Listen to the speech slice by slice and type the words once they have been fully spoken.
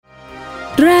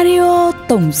Radio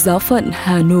Tổng Giáo phận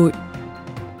Hà Nội.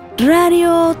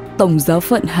 Radio Tổng Giáo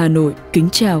phận Hà Nội kính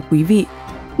chào quý vị.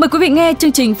 Mời quý vị nghe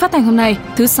chương trình phát thanh hôm nay,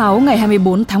 thứ Sáu ngày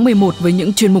 24 tháng 11 với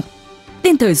những chuyên mục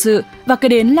tin thời sự và kế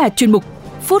đến là chuyên mục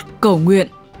phút cầu nguyện.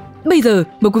 Bây giờ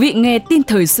mời quý vị nghe tin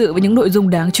thời sự với những nội dung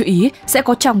đáng chú ý sẽ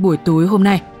có trong buổi tối hôm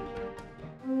nay.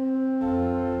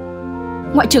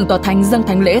 Ngoại trưởng tòa thánh dâng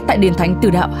thánh lễ tại đền thánh Tử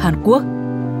Đạo Hàn Quốc.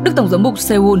 Đức Tổng giám mục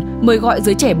Seoul mời gọi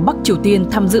giới trẻ Bắc Triều Tiên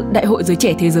tham dự Đại hội giới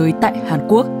trẻ thế giới tại Hàn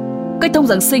Quốc. Cây thông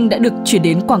Giáng sinh đã được chuyển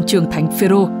đến quảng trường Thánh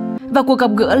Phêrô và cuộc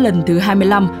gặp gỡ lần thứ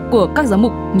 25 của các giám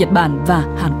mục Nhật Bản và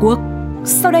Hàn Quốc.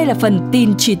 Sau đây là phần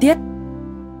tin chi tiết.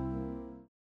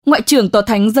 Ngoại trưởng tòa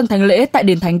thánh dâng thánh lễ tại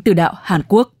đền thánh Tử Đạo Hàn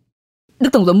Quốc. Đức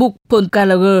Tổng giám mục Paul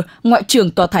Gallagher, ngoại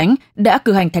trưởng tòa thánh, đã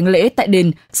cử hành thánh lễ tại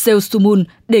đền Seosumun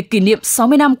để kỷ niệm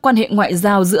 60 năm quan hệ ngoại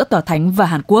giao giữa tòa thánh và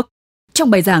Hàn Quốc.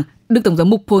 Trong bài giảng, Đức Tổng giám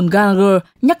mục Paul Gallagher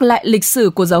nhắc lại lịch sử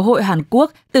của giáo hội Hàn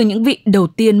Quốc từ những vị đầu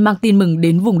tiên mang tin mừng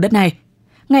đến vùng đất này.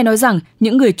 Ngài nói rằng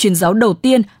những người truyền giáo đầu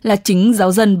tiên là chính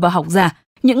giáo dân và học giả,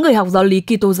 những người học giáo lý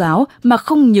Kitô giáo mà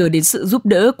không nhờ đến sự giúp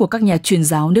đỡ của các nhà truyền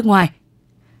giáo nước ngoài.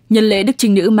 Nhân lễ Đức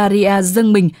Trinh Nữ Maria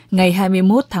dâng mình ngày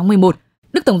 21 tháng 11,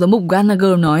 Đức Tổng giám mục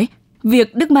Gallagher nói,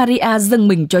 việc Đức Maria dâng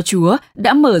mình cho Chúa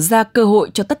đã mở ra cơ hội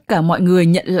cho tất cả mọi người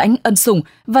nhận lãnh ân sủng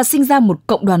và sinh ra một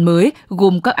cộng đoàn mới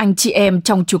gồm các anh chị em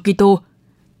trong Chúa Kitô.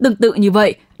 Tương tự như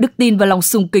vậy, đức tin và lòng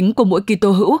sùng kính của mỗi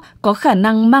Kitô hữu có khả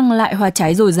năng mang lại hoa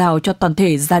trái dồi dào cho toàn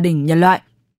thể gia đình nhân loại.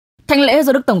 Thánh lễ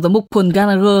do Đức Tổng giám mục Paul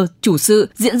Gallagher chủ sự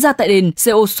diễn ra tại đền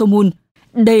Seosumun.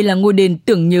 Đây là ngôi đền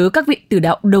tưởng nhớ các vị tử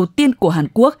đạo đầu tiên của Hàn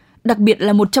Quốc, đặc biệt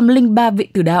là 103 vị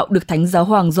tử đạo được Thánh Giáo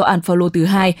hoàng Gioan Phaolô thứ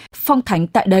hai phong thánh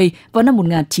tại đây vào năm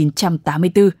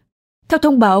 1984. Theo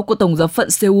thông báo của Tổng giáo phận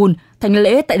Seoul, thánh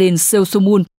lễ tại đền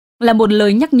Seosumun là một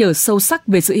lời nhắc nhở sâu sắc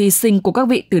về sự hy sinh của các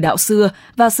vị tử đạo xưa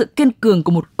và sự kiên cường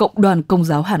của một cộng đoàn Công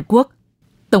giáo Hàn Quốc.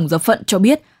 Tổng giáo phận cho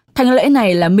biết, thánh lễ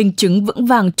này là minh chứng vững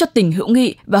vàng cho tình hữu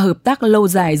nghị và hợp tác lâu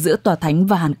dài giữa tòa thánh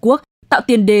và Hàn Quốc, tạo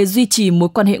tiền đề duy trì mối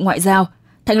quan hệ ngoại giao.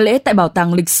 Thánh lễ tại Bảo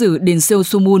tàng lịch sử đền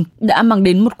Seosumun đã mang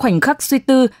đến một khoảnh khắc suy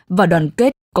tư và đoàn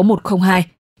kết có 102,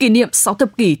 kỷ niệm 6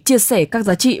 thập kỷ chia sẻ các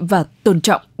giá trị và tôn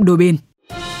trọng đôi bên.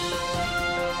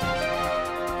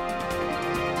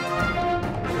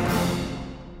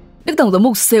 Đức Tổng giám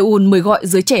mục Seoul mời gọi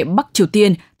giới trẻ Bắc Triều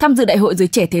Tiên tham dự Đại hội giới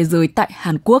trẻ thế giới tại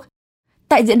Hàn Quốc.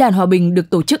 Tại diễn đàn hòa bình được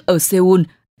tổ chức ở Seoul,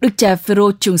 Đức cha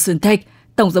Phêrô Chung Sơn Thạch,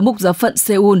 Tổng giám mục giáo phận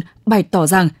Seoul bày tỏ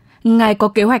rằng Ngài có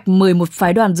kế hoạch mời một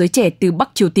phái đoàn giới trẻ từ Bắc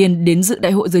Triều Tiên đến dự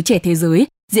Đại hội giới trẻ thế giới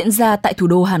diễn ra tại thủ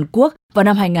đô Hàn Quốc vào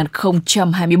năm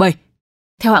 2027.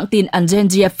 Theo hãng tin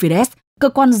Agenzia Fides, cơ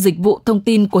quan dịch vụ thông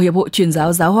tin của Hiệp hội Truyền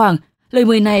giáo Giáo hoàng, lời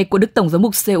mời này của Đức Tổng giám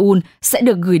mục Seoul sẽ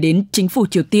được gửi đến chính phủ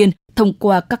Triều Tiên thông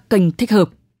qua các kênh thích hợp.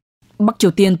 Bắc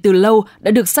Triều Tiên từ lâu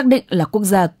đã được xác định là quốc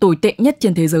gia tồi tệ nhất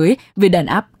trên thế giới về đàn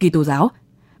áp Kitô giáo.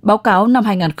 Báo cáo năm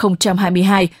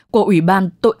 2022 của Ủy ban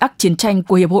Tội ác chiến tranh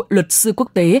của Hiệp hội Luật sư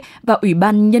Quốc tế và Ủy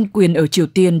ban Nhân quyền ở Triều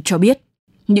Tiên cho biết,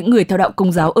 những người theo đạo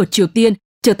Công giáo ở Triều Tiên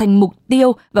trở thành mục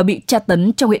tiêu và bị tra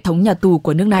tấn trong hệ thống nhà tù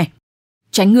của nước này.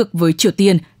 Trái ngược với Triều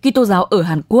Tiên, Kitô giáo ở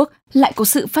Hàn Quốc lại có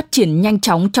sự phát triển nhanh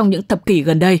chóng trong những thập kỷ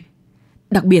gần đây.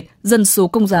 Đặc biệt, dân số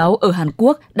Công giáo ở Hàn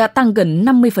Quốc đã tăng gần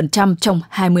 50% trong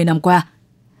 20 năm qua.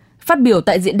 Phát biểu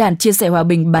tại Diễn đàn Chia sẻ Hòa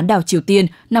bình bán đảo Triều Tiên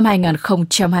năm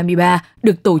 2023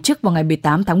 được tổ chức vào ngày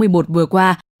 18 tháng 11 vừa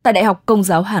qua tại Đại học Công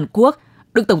giáo Hàn Quốc,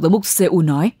 Đức Tổng giám mục Seoul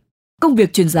nói, công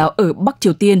việc truyền giáo ở Bắc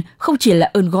Triều Tiên không chỉ là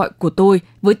ơn gọi của tôi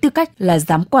với tư cách là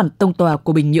giám quản tông tòa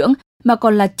của Bình Nhưỡng, mà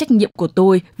còn là trách nhiệm của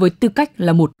tôi với tư cách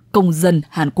là một công dân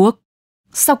Hàn Quốc.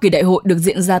 Sau kỳ đại hội được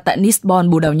diễn ra tại Lisbon,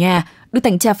 Bồ Đào Nha, Đức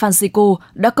Thánh cha Francisco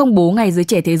đã công bố Ngày giới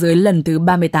trẻ thế giới lần thứ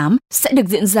 38 sẽ được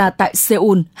diễn ra tại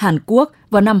Seoul, Hàn Quốc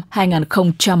vào năm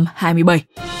 2027.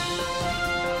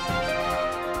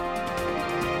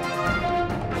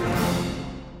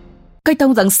 Cây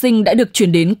thông Giáng sinh đã được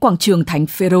chuyển đến quảng trường Thánh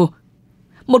Phêrô.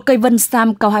 Một cây vân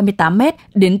sam cao 28 mét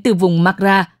đến từ vùng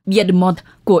Magra, Piedmont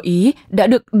của Ý đã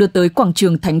được đưa tới quảng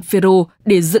trường Thánh Phêrô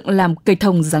để dựng làm cây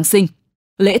thông Giáng sinh.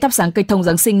 Lễ thắp sáng cây thông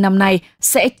Giáng sinh năm nay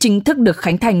sẽ chính thức được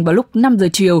khánh thành vào lúc 5 giờ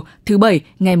chiều thứ Bảy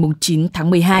ngày 9 tháng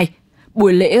 12.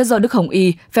 Buổi lễ do Đức Hồng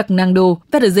Y Fernando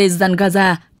Verge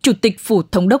Zangaza, Chủ tịch Phủ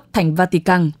Thống đốc Thành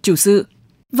Vatican, chủ sự.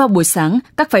 Vào buổi sáng,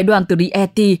 các phái đoàn từ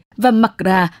Rieti và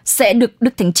Magra sẽ được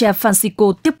Đức Thánh cha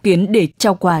Francisco tiếp kiến để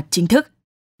trao quà chính thức.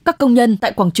 Các công nhân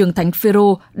tại quảng trường Thánh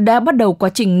Phêrô đã bắt đầu quá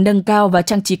trình nâng cao và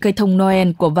trang trí cây thông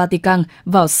Noel của Vatican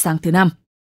vào sáng thứ Năm.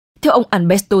 Theo ông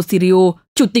Alberto Sirio,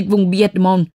 Chủ tịch vùng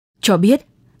Piedmont, cho biết,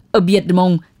 ở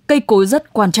Piedmont, cây cối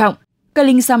rất quan trọng. Cây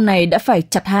linh sam này đã phải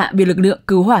chặt hạ vì lực lượng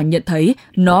cứu hỏa nhận thấy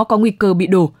nó có nguy cơ bị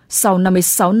đổ sau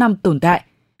 56 năm tồn tại.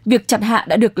 Việc chặt hạ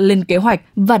đã được lên kế hoạch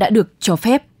và đã được cho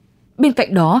phép. Bên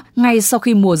cạnh đó, ngay sau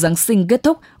khi mùa Giáng sinh kết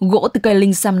thúc, gỗ từ cây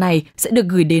linh sam này sẽ được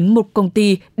gửi đến một công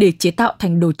ty để chế tạo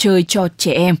thành đồ chơi cho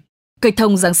trẻ em. Cây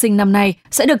thông Giáng sinh năm nay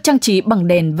sẽ được trang trí bằng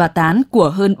đèn và tán của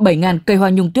hơn 7.000 cây hoa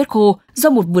nhung tuyết khô do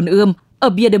một vườn ươm ở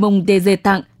Bia de Monte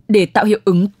tặng để tạo hiệu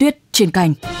ứng tuyết trên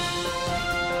cành.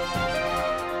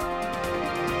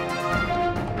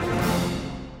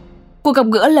 Cuộc gặp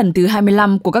gỡ lần thứ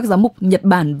 25 của các giám mục Nhật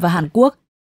Bản và Hàn Quốc.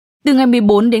 Từ ngày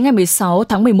 14 đến ngày 16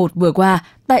 tháng 11 vừa qua,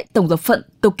 tại Tổng giáo phận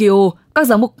Tokyo, các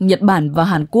giám mục Nhật Bản và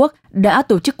Hàn Quốc đã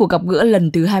tổ chức cuộc gặp gỡ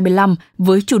lần thứ 25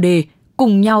 với chủ đề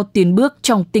Cùng nhau tiến bước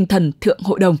trong tinh thần Thượng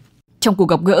Hội đồng. Trong cuộc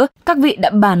gặp gỡ, các vị đã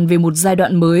bàn về một giai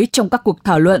đoạn mới trong các cuộc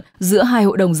thảo luận giữa hai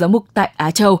hội đồng giám mục tại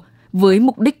Á Châu, với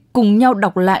mục đích cùng nhau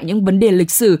đọc lại những vấn đề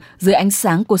lịch sử dưới ánh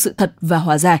sáng của sự thật và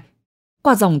hòa giải.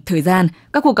 Qua dòng thời gian,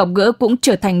 các cuộc gặp gỡ cũng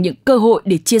trở thành những cơ hội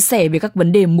để chia sẻ về các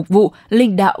vấn đề mục vụ,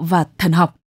 linh đạo và thần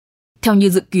học. Theo như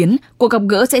dự kiến, cuộc gặp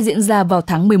gỡ sẽ diễn ra vào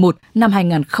tháng 11 năm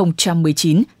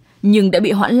 2019, nhưng đã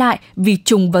bị hoãn lại vì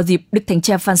trùng vào dịp Đức Thánh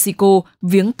Cha Francisco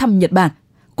viếng thăm Nhật Bản,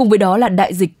 cùng với đó là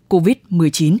đại dịch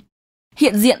COVID-19.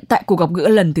 Hiện diện tại cuộc gặp gỡ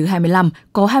lần thứ 25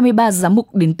 có 23 giám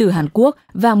mục đến từ Hàn Quốc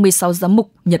và 16 giám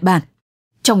mục Nhật Bản.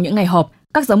 Trong những ngày họp,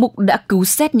 các giám mục đã cứu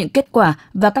xét những kết quả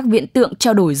và các viễn tượng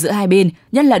trao đổi giữa hai bên,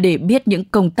 nhất là để biết những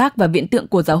công tác và viễn tượng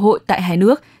của giáo hội tại hai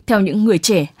nước theo những người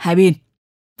trẻ hai bên.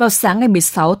 Vào sáng ngày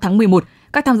 16 tháng 11,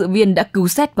 các tham dự viên đã cứu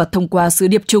xét và thông qua sứ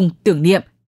điệp chung tưởng niệm.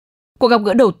 Cuộc gặp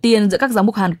gỡ đầu tiên giữa các giám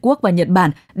mục Hàn Quốc và Nhật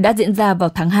Bản đã diễn ra vào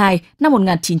tháng 2 năm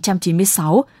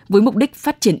 1996 với mục đích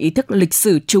phát triển ý thức lịch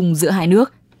sử chung giữa hai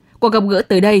nước. Cuộc gặp gỡ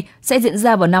tới đây sẽ diễn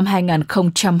ra vào năm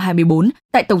 2024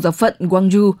 tại Tổng giáo phận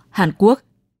Gwangju, Hàn Quốc.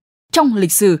 Trong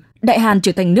lịch sử, Đại Hàn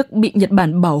trở thành nước bị Nhật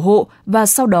Bản bảo hộ và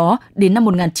sau đó đến năm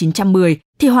 1910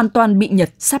 thì hoàn toàn bị Nhật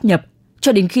sáp nhập,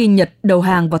 cho đến khi Nhật đầu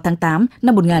hàng vào tháng 8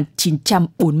 năm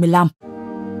 1945.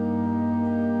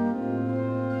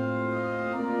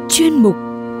 Chuyên mục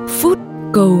Phút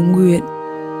Cầu Nguyện.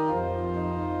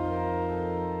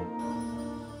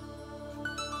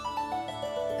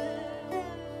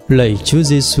 Lạy Chúa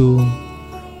Giêsu,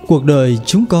 cuộc đời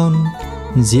chúng con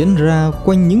diễn ra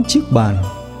quanh những chiếc bàn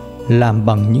làm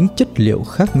bằng những chất liệu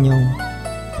khác nhau,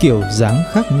 kiểu dáng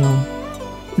khác nhau,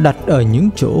 đặt ở những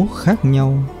chỗ khác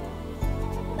nhau.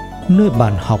 Nơi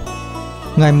bàn học,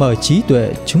 Ngài mở trí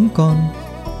tuệ chúng con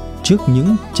trước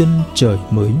những chân trời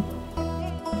mới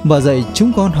và dạy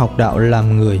chúng con học đạo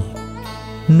làm người.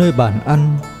 Nơi bàn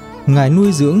ăn, Ngài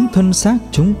nuôi dưỡng thân xác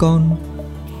chúng con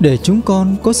để chúng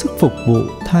con có sức phục vụ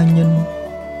tha nhân.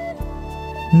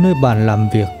 Nơi bàn làm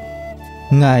việc,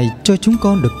 Ngài cho chúng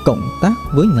con được cộng tác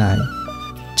với Ngài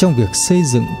trong việc xây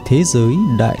dựng thế giới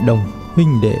đại đồng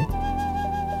huynh đệ.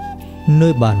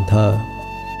 Nơi bàn thờ,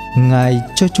 Ngài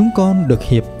cho chúng con được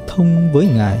hiệp thông với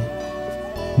Ngài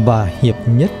và hiệp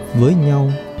nhất với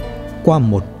nhau qua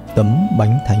một tấm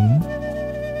bánh thánh.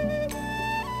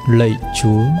 Lạy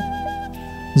Chúa,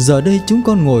 giờ đây chúng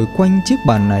con ngồi quanh chiếc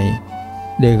bàn này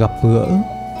để gặp gỡ,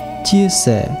 chia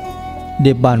sẻ,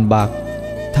 để bàn bạc,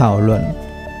 thảo luận,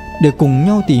 để cùng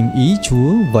nhau tìm ý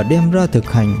Chúa và đem ra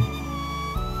thực hành.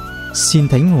 Xin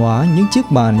thánh hóa những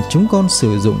chiếc bàn chúng con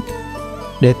sử dụng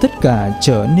để tất cả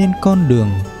trở nên con đường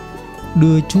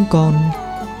đưa chúng con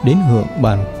đến hưởng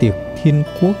bàn tiệc thiên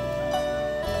quốc.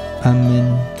 Amen.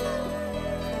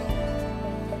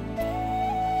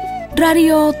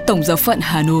 Radio Tổng giáo phận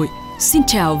Hà Nội xin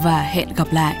chào và hẹn gặp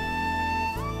lại.